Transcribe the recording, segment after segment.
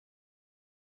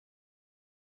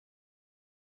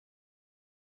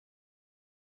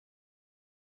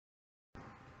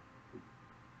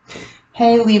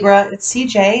Hey Libra, it's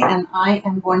CJ, and I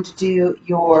am going to do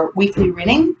your weekly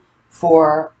reading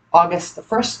for August the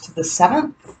 1st to the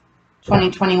 7th,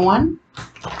 2021.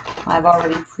 I've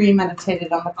already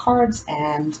premeditated on the cards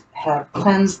and have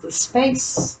cleansed the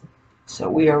space, so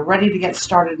we are ready to get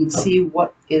started and see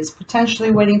what is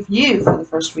potentially waiting for you for the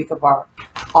first week of our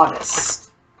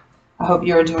August. I hope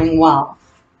you are doing well.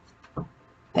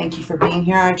 Thank you for being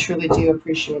here. I truly do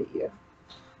appreciate you.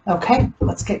 Okay,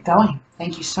 let's get going.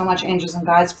 Thank you so much, angels and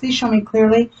guides. Please show me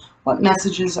clearly what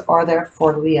messages are there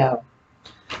for Leo.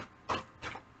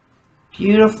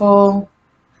 Beautiful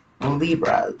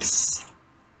Libras.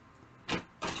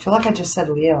 I feel like I just said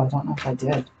Leo. I don't know if I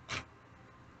did.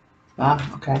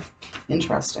 Ah, okay.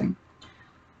 Interesting.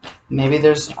 Maybe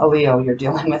there's a Leo you're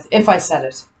dealing with, if I said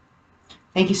it.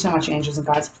 Thank you so much, angels and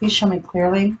guides. Please show me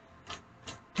clearly.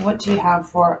 What do you have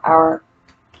for our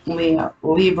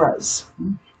Libras?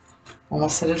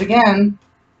 Almost said it again.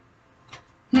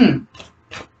 Thank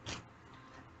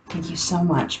you so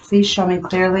much. Please show me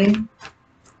clearly.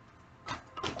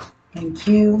 Thank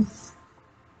you.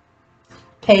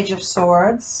 Page of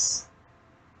Swords.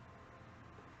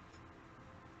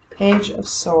 Page of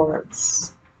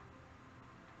Swords.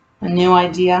 A new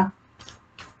idea.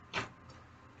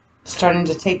 Starting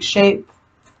to take shape.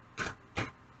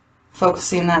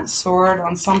 Focusing that sword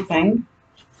on something.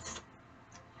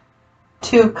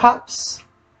 Two of Cups.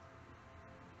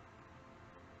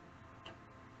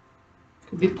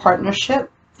 Could be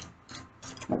partnership.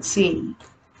 Let's see.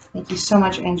 Thank you so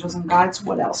much, angels and guides.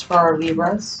 What else for our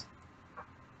Libras?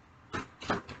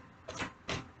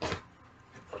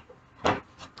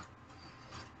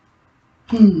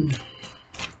 Two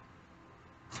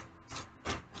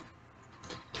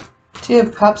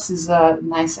of Cups is a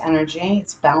nice energy.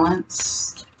 It's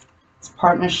balance. It's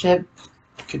partnership.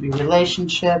 It could be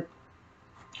relationship.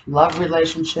 Love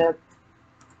relationship.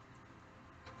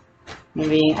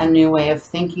 Maybe a new way of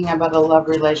thinking about a love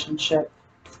relationship.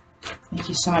 Thank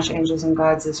you so much, angels and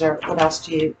guides. What else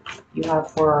do you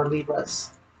have for our Libras?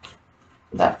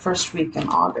 That first week in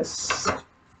August.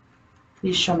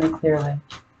 Please show me clearly.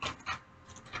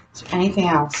 Is there anything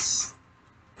else?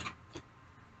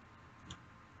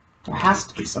 There has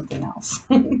to be something else.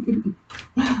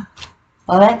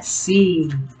 Let's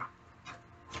see.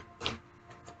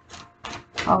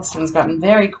 All of a sudden it's gotten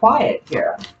very quiet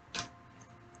here.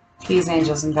 Please,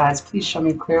 angels and guides, please show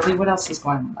me clearly what else is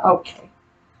going on. Okay.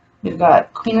 We've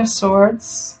got Queen of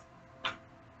Swords. I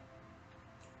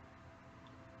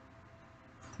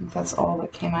think that's all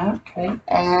that came out. Okay.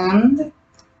 And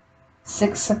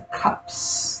Six of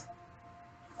Cups.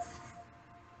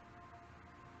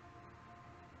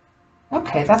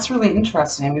 Okay, that's really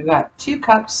interesting. We've got two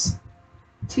cups,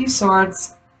 two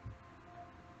swords.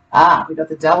 Ah, we got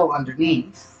the devil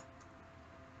underneath.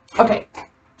 Okay,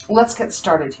 let's get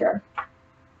started here.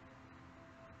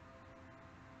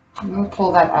 I'm going to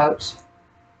pull that out.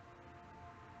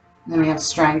 And then we have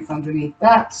strength underneath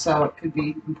that, so it could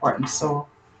be important. So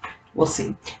we'll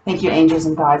see. Thank you, angels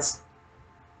and guides.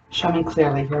 Show me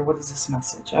clearly here. What is this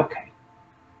message? Okay.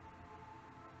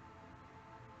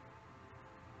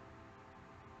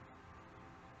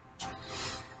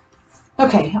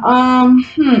 Okay,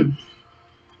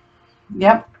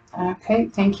 Yep, okay,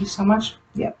 thank you so much.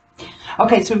 Yep.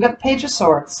 Okay, so we've got the Page of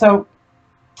Swords. So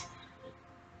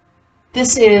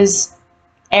this is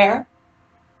air.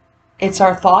 It's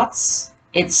our thoughts.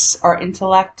 It's our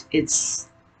intellect. It's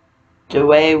the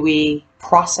way we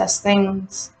process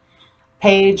things.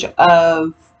 Page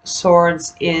of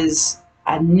Swords is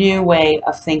a new way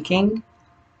of thinking.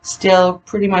 Still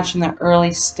pretty much in the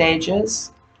early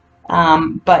stages,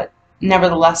 but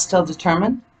nevertheless still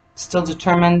determined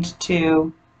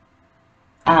to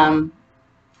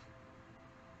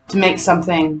make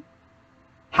something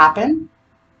happen,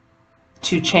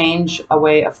 to change a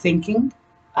way of thinking.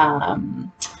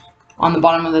 On the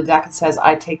bottom of the deck it says,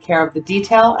 I take care of the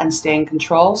detail and stay in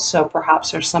control. So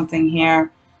perhaps there's something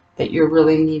here that you're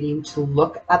really needing to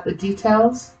look at the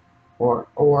details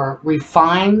or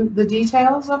refine the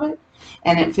details of it.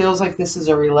 And it feels like this is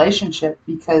a relationship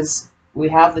because we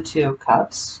have the Two of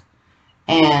Cups.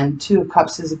 And Two of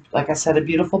Cups is, like I said, a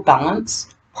beautiful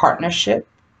balance, partnership,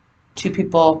 two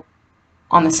people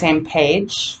on the same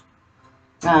page.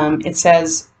 It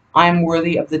says, I'm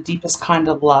worthy of the deepest kind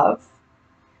of love.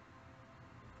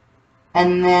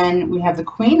 And then we have the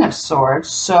Queen of Swords.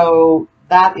 So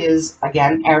that is,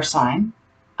 again, air sign.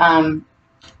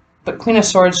 But Queen of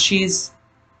Swords, she's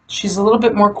a little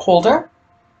bit more colder.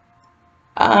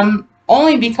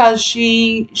 Only because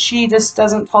she just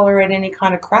doesn't tolerate any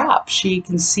kind of crap. She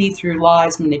can see through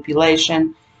lies,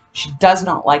 manipulation. She does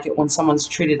not like it when someone's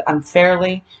treated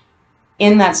unfairly.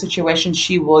 in that situation,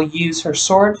 she will use her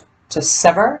sword to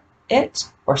sever it,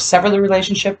 or sever the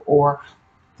relationship, or,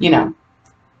 you know,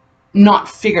 not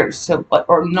figurative,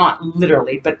 or not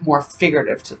literally, but more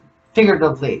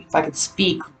figuratively. If I could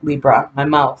speak Libra, my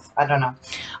mouth, I don't know.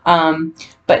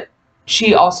 But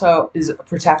she also is a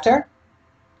protector.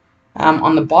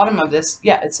 On the bottom of this,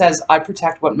 yeah, it says, I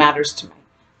protect what matters to me.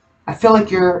 I feel like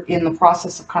you're in the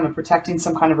process of kind of protecting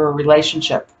some kind of a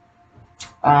relationship.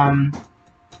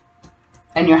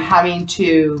 And you're having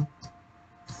to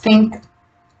think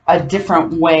a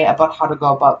different way about how to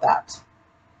go about that.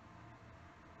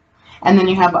 And then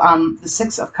you have the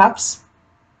Six of Cups.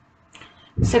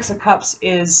 Six of Cups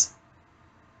is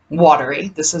watery.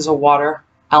 This is a water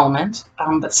element.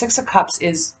 But Six of Cups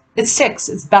is, it's six,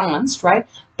 it's balanced, right?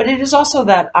 But it is also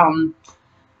that,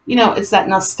 you know, it's that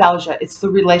nostalgia. It's the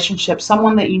relationship,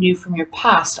 someone that you knew from your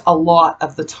past. A lot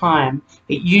of the time,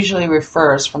 it usually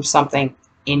refers from something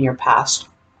in your past,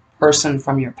 person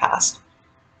from your past.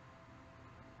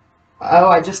 Oh,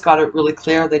 I just got it really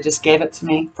clear. They just gave it to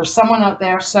me for someone out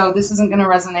there. So this isn't going to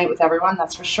resonate with everyone,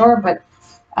 that's for sure. But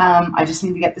I just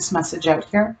need to get this message out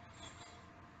here.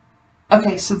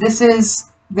 Okay, so this is,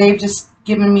 they've just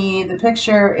given me the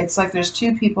picture. It's like there's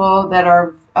two people that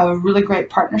are a really great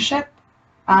partnership.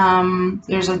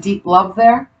 There's a deep love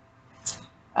there.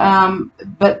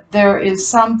 But there is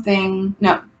something,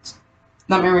 no,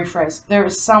 let me rephrase. There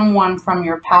is someone from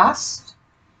your past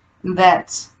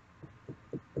that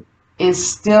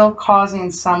is still causing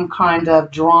some kind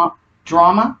of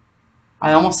drama.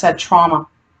 I almost said trauma.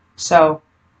 So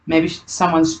maybe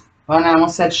someone's, well, I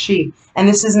almost said she. And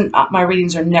this isn't, my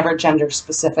readings are never gender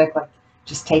specific. Like,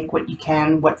 just take what you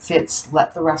can, what fits,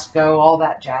 let the rest go, all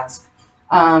that jazz.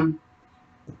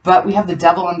 But we have the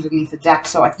Devil underneath the deck.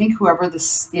 So I think whoever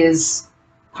this is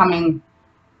coming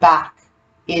back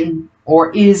in,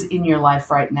 or is in your life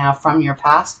right now from your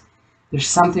past, there's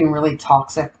something really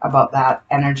toxic about that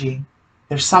energy.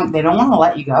 There's some, they don't want to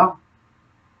let you go.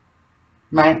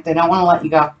 Right? They don't want to let you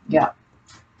go. Yeah.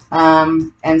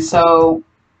 And so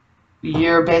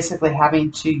you're basically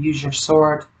having to use your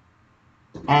sword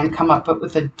and come up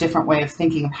with a different way of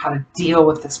thinking of how to deal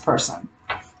with this person.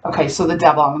 Okay, so the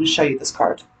Devil, I'm going to show you this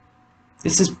card.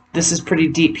 This is pretty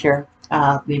deep here,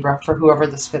 Libra, for whoever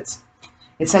this fits.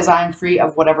 It says, I am free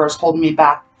of whatever is holding me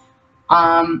back.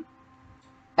 And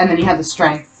then you have the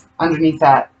Strength underneath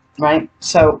that, right?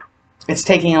 So it's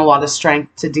taking a lot of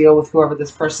strength to deal with whoever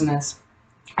this person is.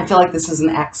 I feel like this is an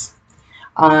ex.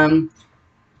 I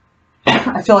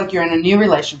feel like you're in a new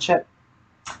relationship.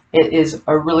 It is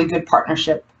a really good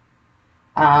partnership.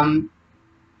 And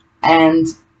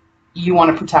you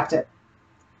want to protect it.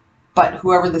 But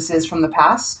whoever this is from the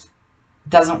past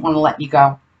doesn't want to let you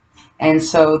go. And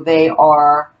so they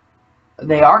are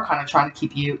kind of trying to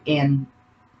keep you in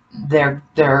their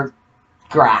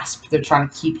grasp. They're trying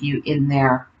to keep you in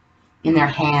their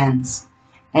hands.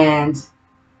 And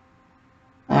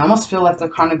I almost feel like they're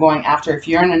kind of going after,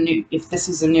 if this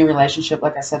is a new relationship,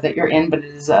 like I said, that you're in, but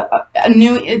it is a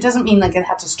new, it doesn't mean like it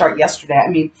had to start yesterday. I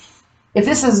mean, if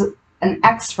this is an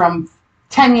ex from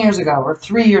 10 years ago or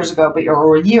 3 years ago,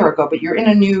 or a year ago, but you're in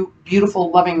a new,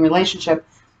 beautiful, loving relationship,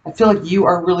 I feel like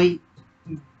you're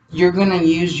going to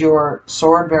use your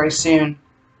sword very soon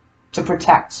to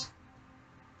protect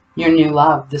your new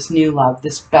love, this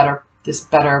better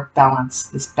balance,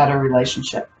 this better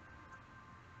relationship.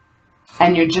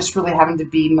 And you're just really having to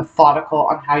be methodical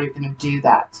on how you're going to do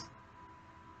that.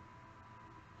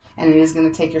 And it is going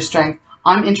to take your strength.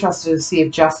 I'm interested to see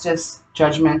if Justice,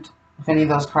 Judgment, if any of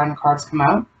those kind of cards come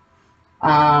out.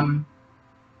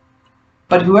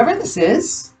 But whoever this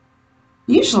is,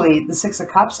 usually the Six of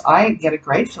Cups, I get a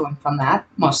great feeling from that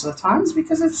most of the times,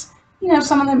 because it's, you know,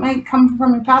 someone that might come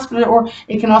from your past, or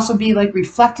it can also be like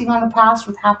reflecting on the past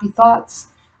with happy thoughts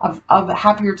of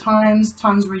happier times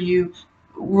where you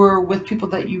were with people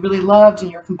that you really loved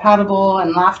and you're compatible,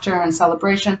 and laughter and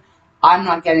celebration. I'm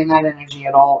not getting that energy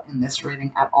at all in this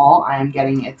reading at all. I am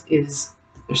getting there's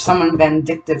someone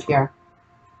vindictive here.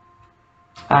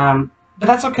 But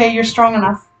that's okay. You're strong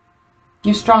enough.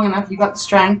 You're strong enough. You got the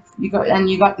strength. You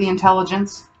got the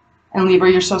intelligence. And Libra,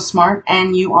 you're so smart.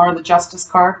 And you are the Justice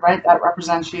card, right? That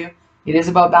represents you. It is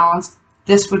about balance.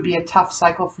 This would be a tough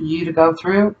cycle for you to go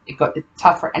through. It's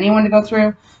tough for anyone to go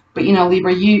through. But, you know,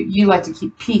 Libra, you like to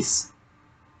keep peace.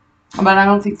 But I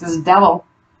don't think this Devil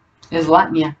is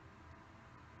letting you.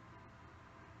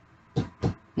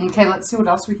 Okay, let's see what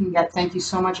else we can get. Thank you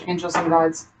so much, angels and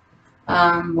guides.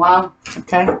 Wow.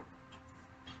 Okay.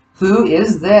 Who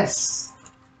is this?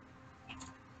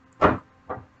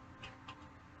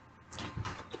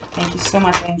 Thank you so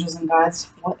much, angels and guides.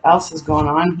 What else is going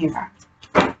on here?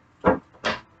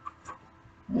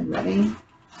 Ready?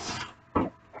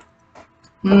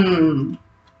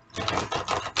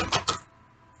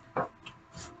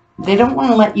 They don't want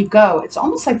to let you go. It's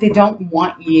almost like they don't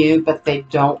want you, but they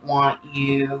don't want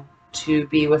you to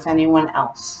be with anyone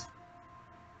else.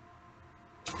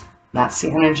 That's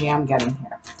the energy I'm getting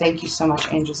here. Thank you so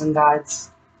much, angels and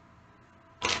guides.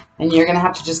 And you're going to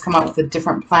have to just come up with a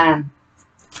different plan.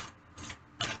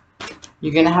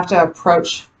 You're going to have to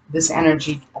approach this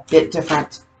energy a bit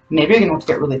different. Maybe you're going to have to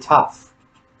get really tough.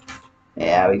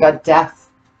 Yeah, we got death.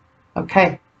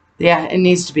 Okay. Yeah, it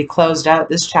needs to be closed out.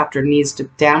 This chapter needs to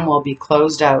damn well be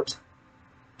closed out.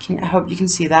 I hope you can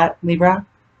see that, Libra.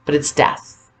 But it's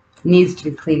death. It needs to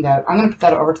be cleaned out. I'm going to put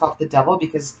that over top of the devil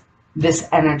because this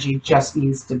energy just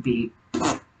needs to be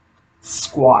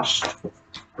squashed.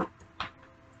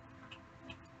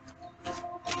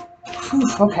 Whew,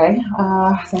 okay.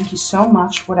 Thank you so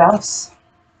much. What else?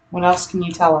 What else can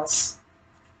you tell us?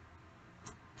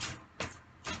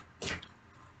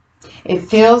 It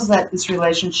feels that this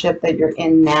relationship that you're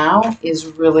in now is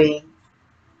really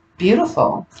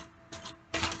beautiful.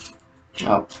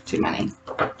 Oh, too many.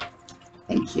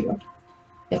 Thank you.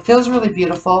 It feels really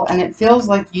beautiful, and it feels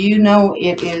like you know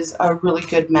it is a really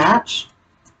good match.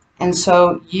 And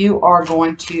so you are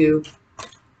going to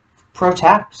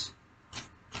protect.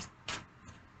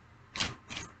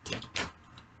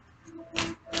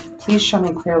 Please show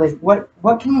me clearly.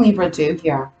 What can Libra do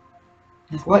here?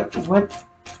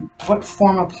 What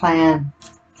form of plan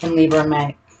can Libra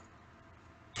make?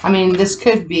 I mean, this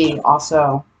could be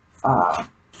also,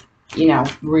 you know,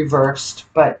 reversed,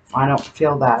 but I don't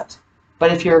feel that.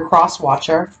 But if you're a cross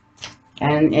watcher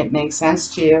and it makes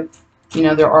sense to you, you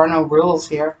know, there are no rules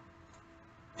here.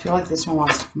 I feel like this one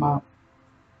wants to come out.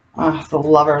 The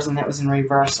Lovers, and it was in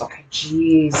reverse. Okay,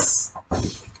 jeez.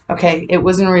 Okay, it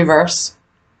was in reverse.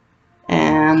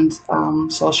 And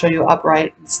so I'll show you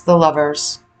upright. It's the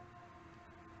Lovers.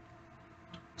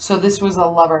 So this was a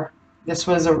lover. This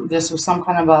was some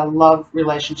kind of a love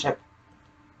relationship.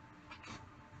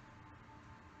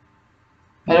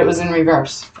 But it was in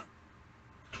reverse.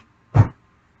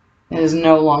 It is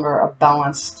no longer a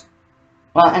balanced.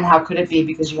 Well, and how could it be?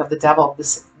 Because you have the devil.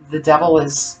 The devil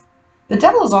is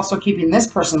also keeping this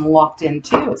person locked in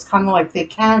too. It's kind of like they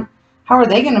can't. How are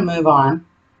they going to move on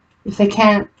if they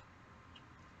can't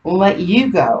let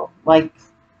you go? Like,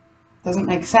 doesn't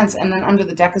make sense. And then under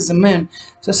the deck is the moon.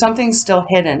 So something's still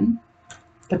hidden,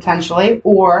 potentially,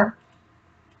 or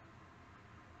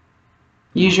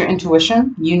use your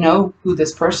intuition. You know who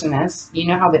this person is. You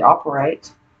know how they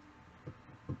operate.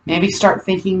 Maybe start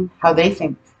thinking how they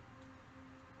think.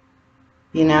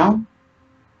 You know?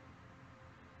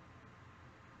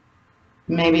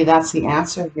 Maybe that's the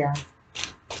answer here.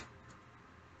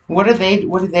 What are they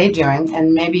doing?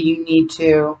 And maybe you need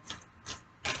to,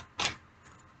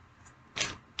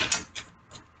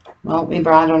 well,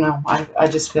 Libra, I don't know. I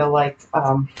just feel like,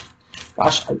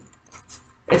 gosh,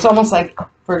 it's almost like,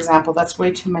 for example, that's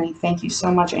way too many. Thank you so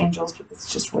much, angels, but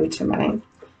it's just way too many.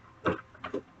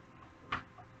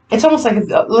 It's almost like,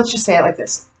 let's just say it like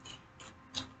this.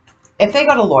 If they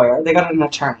got a lawyer, they got an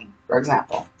attorney, for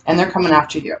example, and they're coming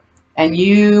after you, and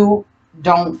you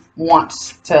don't want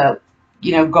to,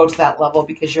 you know, go to that level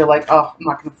because you're like, oh, I'm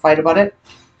not going to fight about it.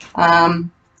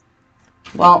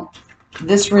 Well,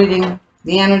 this reading,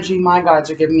 the energy my guides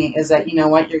are giving me is that, you know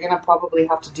what, you're going to probably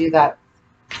have to do that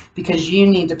because you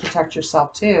need to protect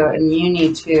yourself too, and you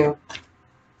need to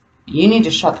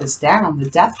shut this down. The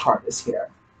death card is here.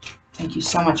 Thank you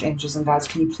so much, angels and guides.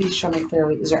 Can you please show me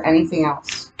clearly? Is there anything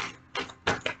else?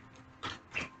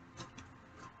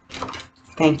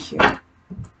 Thank you.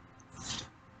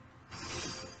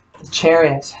 The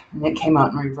Chariot, and it came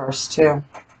out in reverse too.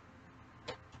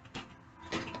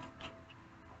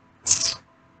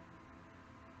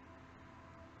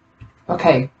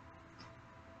 Okay.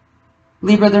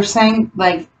 Libra, they're saying,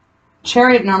 like,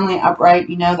 Chariot normally upright,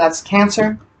 you know, that's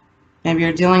Cancer. Maybe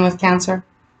you're dealing with Cancer.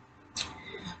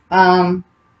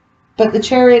 But the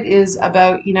Chariot is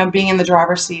about, you know, being in the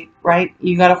driver's seat, right?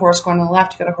 You got a horse going to the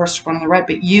left, you got a horse going to the right,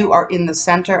 but you are in the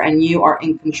center and you are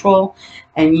in control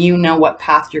and you know what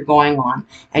path you're going on.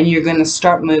 And you're going to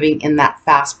start moving in that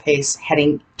fast pace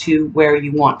heading to where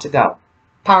you want to go.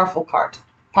 Powerful card,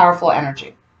 powerful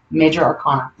energy, major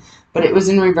arcana. But it was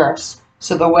in reverse.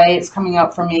 So the way it's coming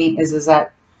out for me is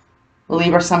that,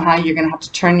 Libra, somehow you're going to have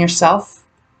to turn yourself,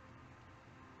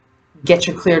 get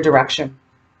your clear direction.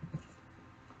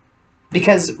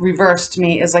 Because reverse to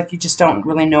me is like you just don't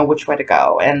really know which way to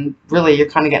go. And really you're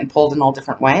kind of getting pulled in all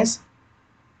different ways.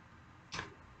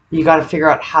 You got to figure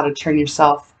out how to turn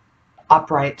yourself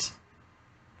upright.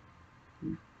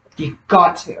 You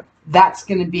got to. that's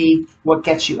going to be what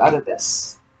gets you out of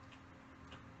this.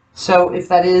 So if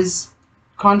that is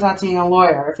contacting a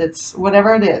lawyer, if it's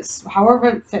whatever it is, however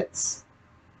it fits.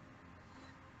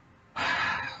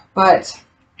 But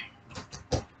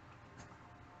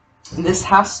this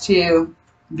has to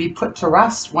be put to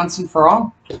rest once and for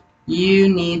all.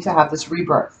 You need to have this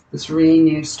rebirth, this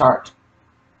renewed start.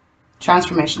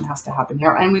 Transformation has to happen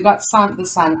here. And we got the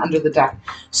sun under the deck.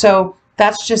 So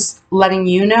that's just letting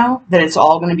you know that it's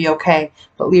all going to be okay.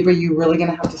 But Libra, you're really going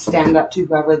to have to stand up to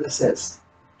whoever this is.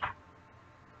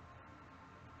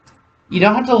 You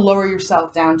don't have to lower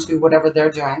yourself down to whatever they're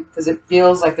doing, because it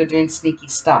feels like they're doing sneaky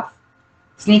stuff.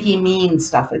 Sneaky, mean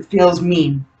stuff. It feels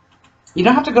mean. You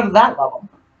don't have to go to that level,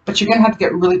 but you're going to have to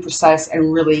get really precise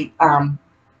and really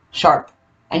sharp.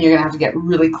 And you're going to have to get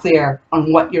really clear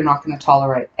on what you're not going to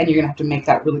tolerate. And you're going to have to make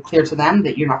that really clear to them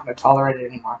that you're not going to tolerate it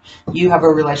anymore. You have a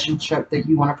relationship that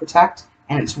you want to protect,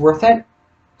 and it's worth it.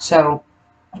 So,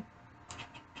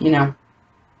 you know.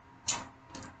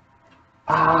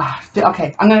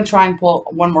 Okay, I'm going to try and pull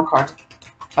one more card.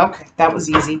 Okay, that was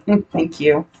easy. Thank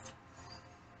you.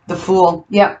 The Fool.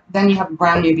 Yep, then you have a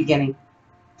brand new beginning.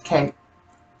 Okay,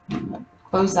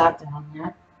 close that down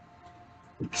there.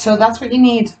 So that's what you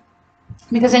need.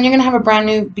 Because then you're going to have a brand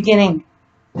new beginning.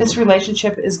 This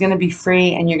relationship is going to be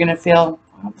free, and you're going to feel,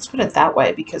 well, let's put it that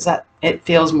way, because it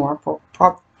feels more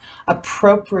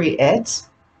appropriate.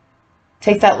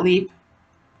 Take that leap.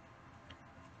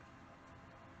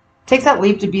 Take that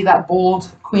leap to be that bold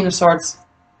Queen of Swords.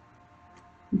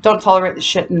 Don't tolerate this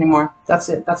shit anymore. That's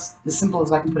it. That's as simple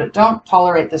as I can put it. Don't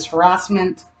tolerate this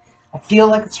harassment. I feel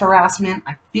like it's harassment.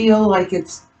 I feel like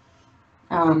it's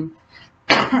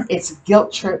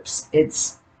guilt trips.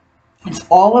 It's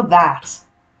all of that.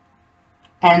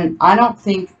 And I don't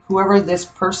think whoever this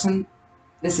person,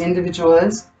 this individual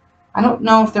is, I don't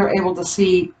know if they're able to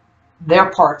see their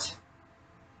part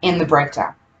in the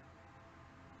breakdown.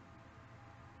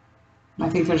 I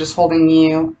think they're just holding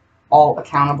you all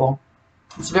accountable.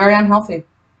 It's very unhealthy.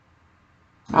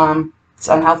 It's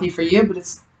unhealthy for you, but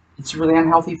it's really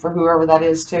unhealthy for whoever that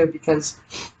is too, because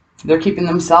they're keeping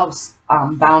themselves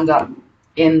bound up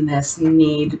in this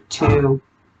need to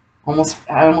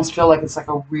I almost feel like it's like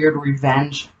a weird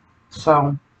revenge.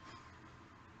 So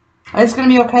it's going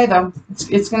to be okay though.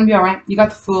 It's going to be all right. You got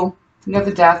the Fool. You got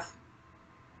the Death.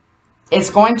 It's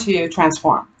going to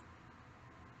transform.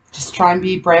 Just try and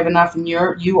be brave enough, and you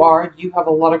have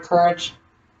a lot of courage.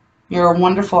 You're a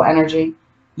wonderful energy.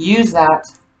 Use that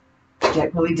to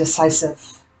get really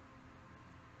decisive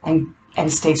and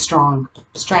stay strong.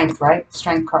 Strength, right?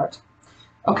 Strength card.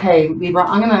 Okay, Libra,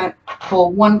 I'm going to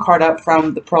pull one card up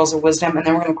from the Pearls of Wisdom, and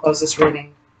then we're going to close this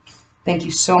reading. Thank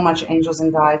you so much, angels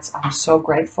and guides. I'm so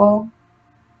grateful.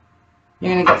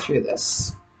 You're going to get through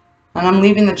this. And I'm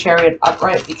leaving the Chariot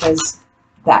upright because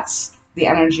that's the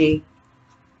energy,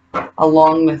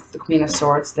 along with the Queen of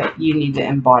Swords, that you need to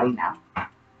embody now.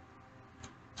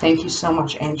 Thank you so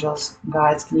much, angels and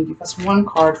guides. Can you give us one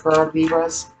card for our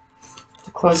Libras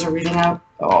to close the reading out?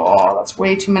 Oh, that's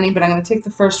way too many, but I'm going to take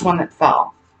the first one that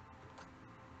fell.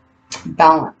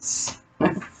 Balance.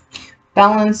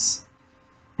 Balance.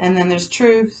 And then there's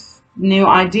truth, new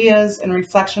ideas, and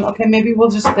reflection. Okay, maybe we'll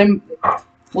just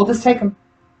take them.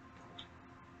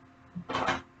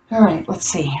 All right, let's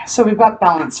see. So we've got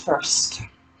balance first.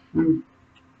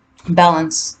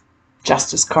 Balance.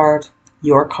 Justice card.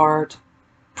 Your card.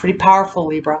 Pretty powerful,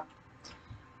 Libra.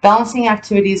 Balancing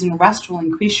activities and rest will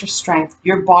increase your strength.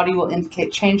 Your body will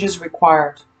indicate changes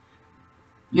required.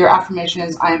 Your affirmation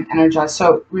is, I am energized.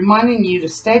 So reminding you to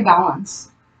stay balanced.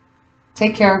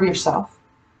 Take care of yourself.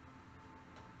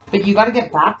 But you got to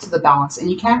get back to the balance.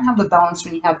 And you can't have the balance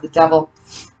when you have the devil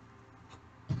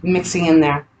mixing in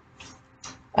there.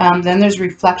 Then there's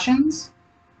reflections.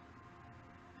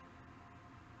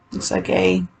 Looks like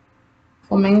a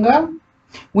flamingo.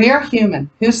 We are human.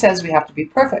 Who says we have to be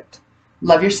perfect?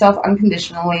 Love yourself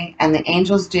unconditionally, and the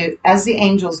angels do, as the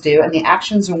angels do, and the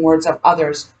actions and words of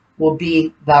others will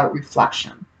be the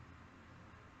reflection.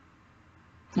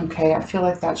 Okay, I feel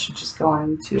like that should just go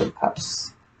on Two of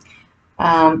Cups.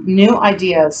 New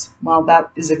ideas. Well,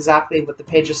 that is exactly what the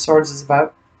Page of Swords is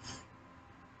about.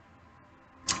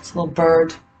 It's a little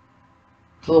bird,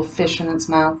 a little fish in its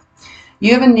mouth.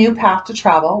 You have a new path to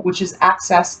travel, which is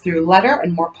accessed through letter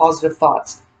and more positive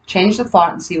thoughts. Change the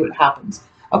thought and see what happens.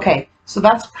 Okay, so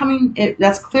that's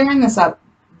that's clearing this up,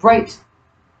 right?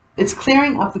 It's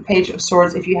clearing up the Page of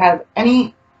Swords. If you have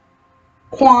any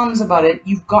qualms about it,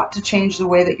 you've got to change the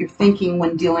way that you're thinking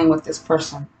when dealing with this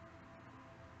person.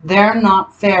 They're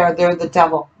not fair. They're the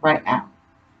devil right now.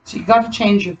 So you've got to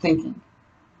change your thinking.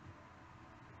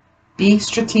 Be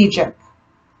strategic.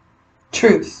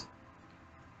 truth.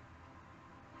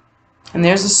 And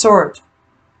there's a sword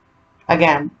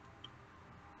again,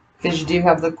 because you do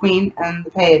have the Queen and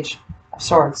the Page of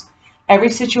Swords. Every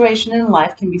situation in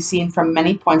life can be seen from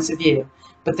many points of view,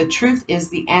 but the truth is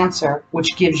the answer,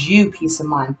 which gives you peace of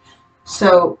mind.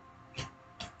 So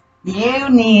you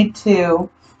need to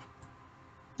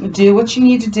do what you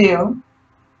need to do,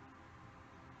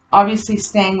 obviously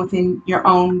staying within your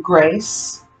own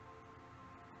grace,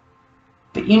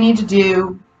 but you need to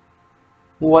do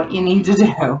what you need to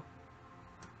do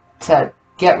to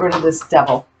get rid of this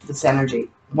devil, this energy,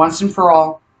 once and for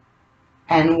all.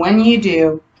 And when you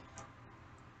do,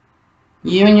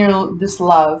 you and this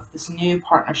love, this new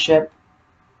partnership,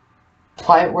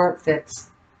 apply it where it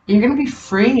fits. You're going to be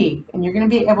free, and you're going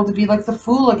to be able to be like the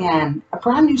Fool again. A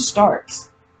brand new start.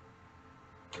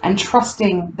 And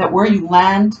trusting that where you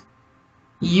land,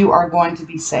 you are going to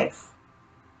be safe.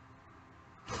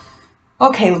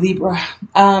 Okay, Libra.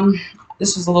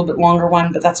 This was a little bit longer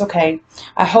one, but that's okay.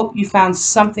 I hope you found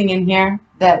something in here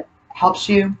that helps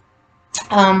you.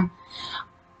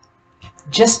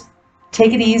 Just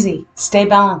take it easy. Stay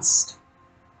balanced.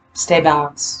 Stay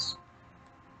balanced.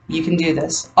 You can do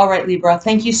this. All right, Libra,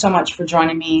 thank you so much for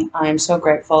joining me. I am so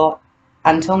grateful.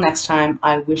 Until next time,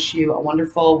 I wish you a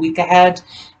wonderful week ahead,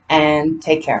 and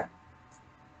take care.